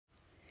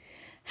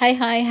Hey,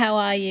 hi, how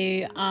are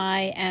you?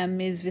 I am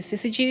Ms.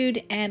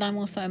 Vicissitude and I'm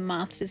also a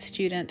master's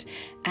student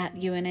at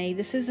UNE.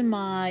 This is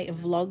my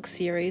vlog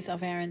series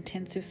of our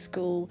intensive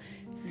school,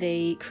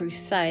 the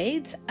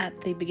Crusades, at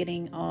the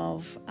beginning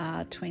of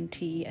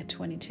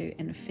 2022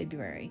 in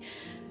February.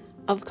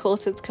 Of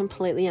course, it's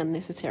completely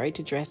unnecessary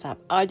to dress up.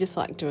 I just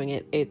like doing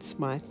it. It's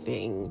my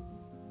thing.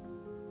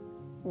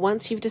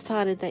 Once you've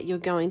decided that you're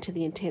going to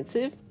the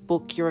intensive,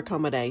 book your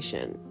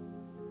accommodation.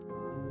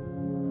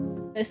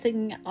 First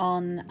thing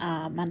on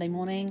Monday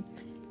morning,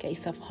 get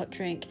yourself a hot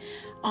drink.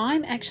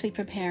 I'm actually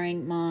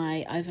preparing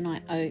my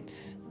overnight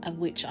oats,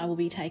 which I will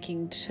be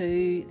taking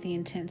to the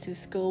intensive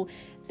school.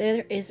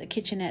 There is a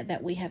kitchenette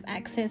that we have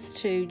access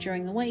to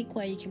during the week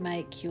where you can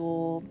make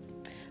your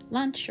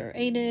lunch or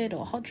eat it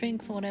or hot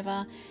drinks or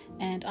whatever.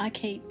 And I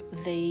keep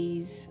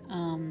these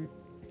in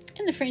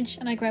the fridge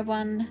and I grab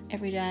one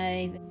every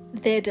day.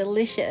 They're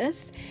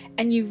delicious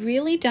and you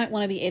really don't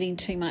want to be eating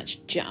too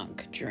much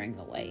junk during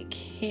the week.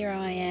 Here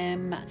I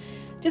am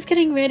just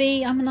getting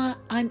ready. I'm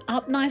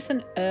up nice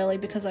and early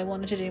because I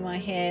wanted to do my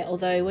hair,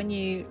 although when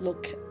you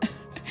look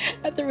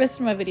at the rest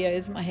of my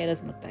videos, my hair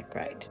doesn't look that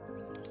great.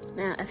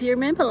 Now, if you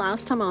remember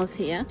last time I was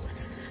here,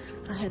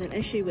 I had an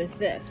issue with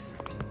this.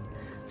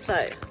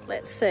 So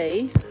let's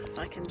see if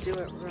I can do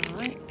it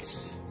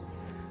right.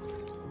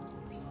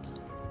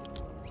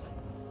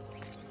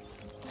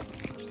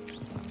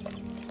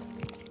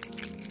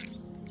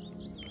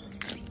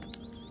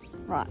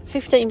 Right,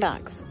 15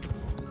 bucks.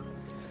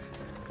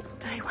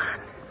 Day one.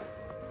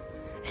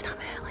 And I'm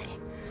early.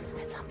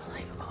 It's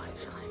unbelievable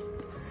actually.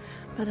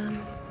 But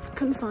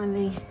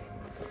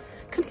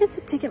couldn't get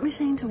the ticket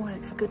machine to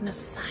work, for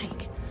goodness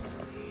sake.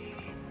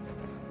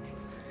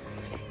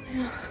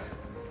 Now,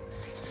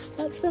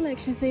 that's the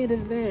lecture theatre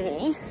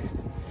there.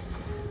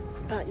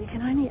 But you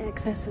can only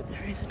access it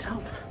through the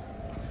top.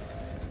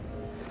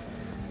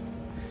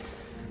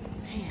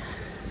 Here.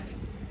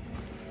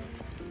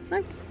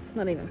 Nope,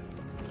 not even.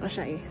 I'll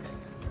show you.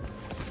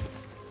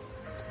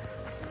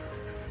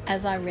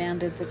 As I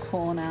rounded the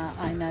corner,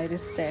 I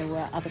noticed there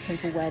were other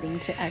people waiting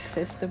to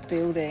access the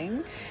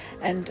building,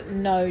 and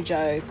no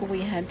joke,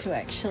 we had to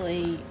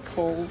actually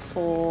call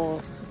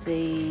for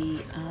the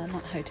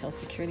not hotel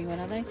security, what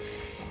are they?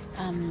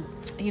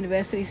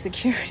 University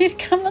security to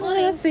come and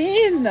let us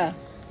in.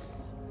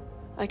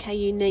 Okay,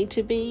 you need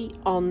to be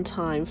on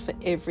time for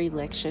every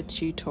lecture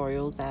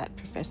tutorial that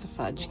Professor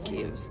Fudge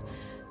gives.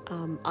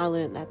 I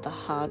learned that the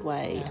hard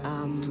way.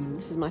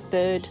 This is my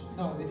third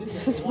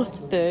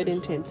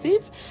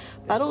intensive,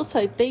 but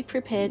also be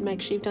prepared.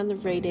 Make sure you've done the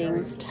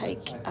readings.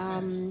 Take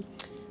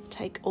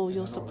all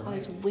your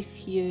supplies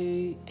with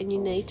you, and you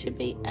need to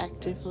be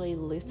actively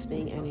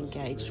listening and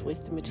engaged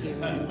with the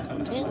material and the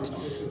content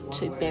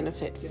to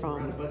benefit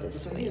from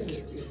this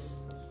week.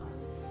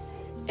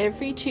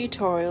 Every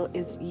tutorial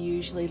is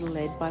usually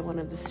led by one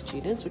of the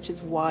students, which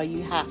is why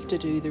you have to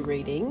do the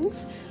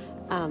readings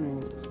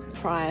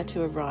prior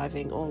to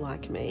arriving, or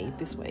like me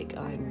this week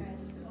I'm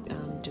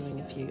doing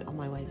a few on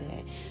my way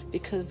there,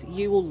 because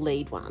you will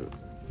lead one.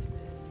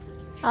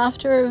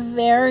 After a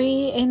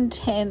very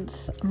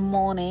intense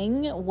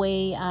morning,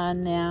 we are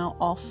now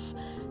off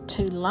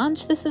to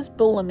lunch. This is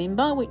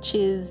Bullamimba, which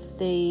is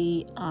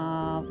the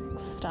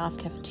staff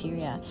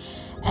cafeteria,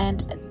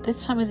 and at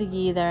this time of the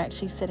year they're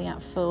actually setting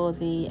up for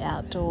the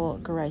outdoor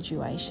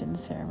graduation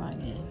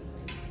ceremony.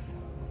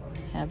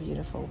 How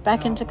beautiful.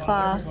 Back into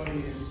class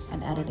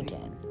and at it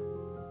again.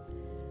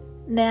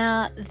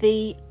 Now,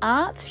 the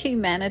Arts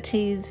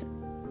Humanities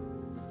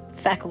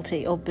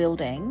faculty or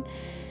building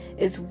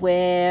is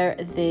where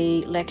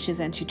the lectures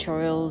and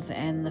tutorials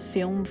and the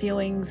film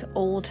viewings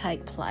all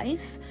take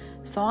place.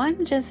 So I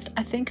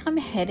think I'm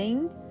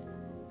heading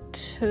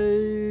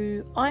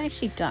to, I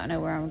actually don't know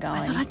where I'm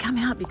going. I thought I'd come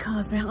out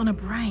because we're on a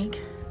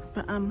break,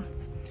 but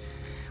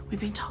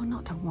we've been told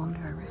not to wander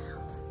around.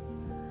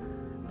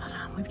 But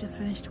we've just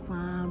finished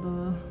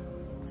the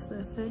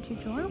third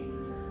tutorial.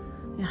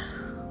 Yeah.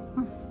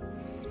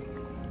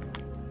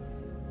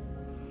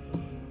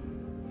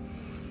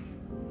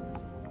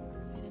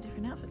 In a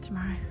different outfit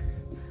tomorrow.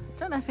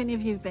 Don't know if any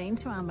of you have been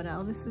to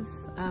Armidale. This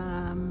is,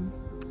 I'm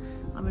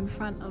in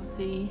front of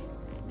the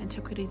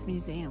Antiquities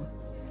Museum.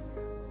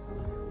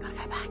 Gotta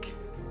go back.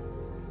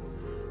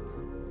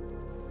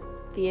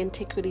 The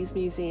Antiquities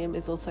Museum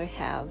is also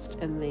housed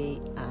in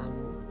the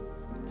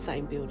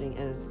same building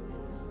as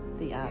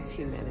the Arts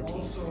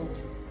Humanities. It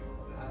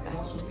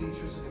also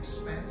features an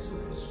expansive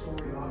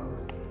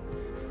historiography.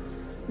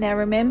 Now,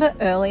 remember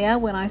earlier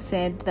when I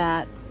said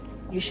that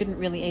you shouldn't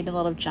really eat a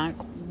lot of junk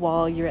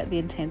while you're at the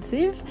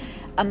intensive?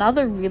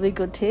 Another really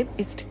good tip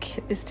is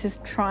to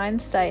try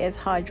and stay as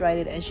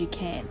hydrated as you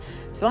can.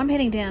 So I'm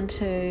heading down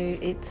to,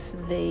 it's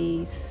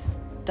the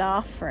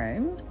staff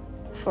room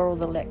for all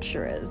the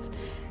lecturers,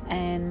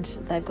 and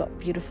they've got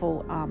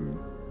beautiful, I'm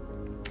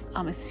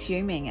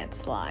assuming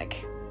it's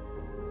like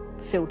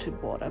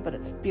filtered water, but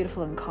it's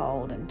beautiful and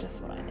cold and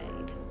just what I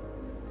need.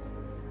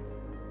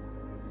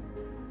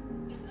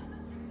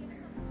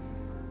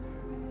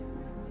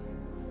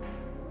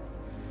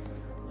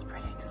 It's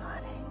pretty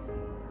exciting.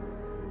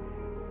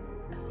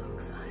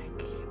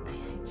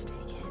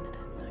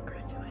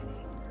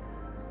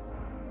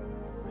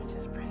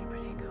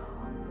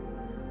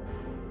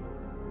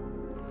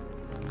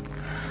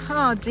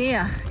 Oh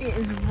dear, it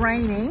is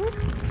raining,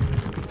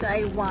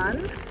 day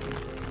one,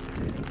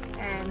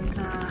 and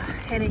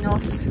heading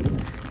off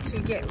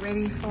to get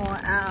ready for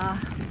our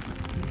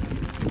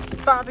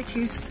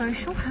barbecue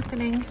social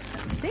happening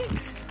at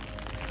 6.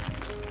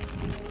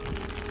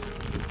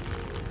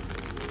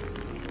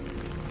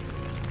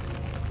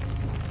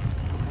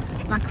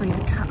 Luckily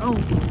the car, oh,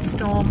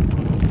 storm.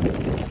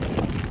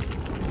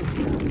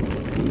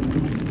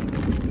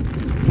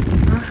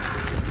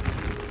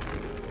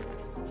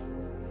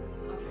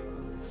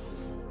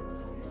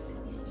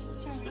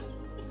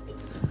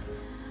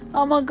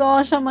 Oh my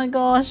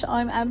gosh,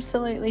 I'm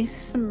absolutely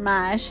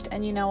smashed.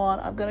 And you know what?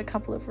 I've got a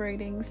couple of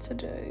readings to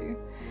do.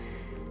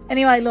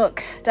 Anyway,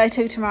 look, day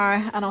 2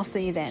 tomorrow, and I'll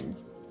see you then.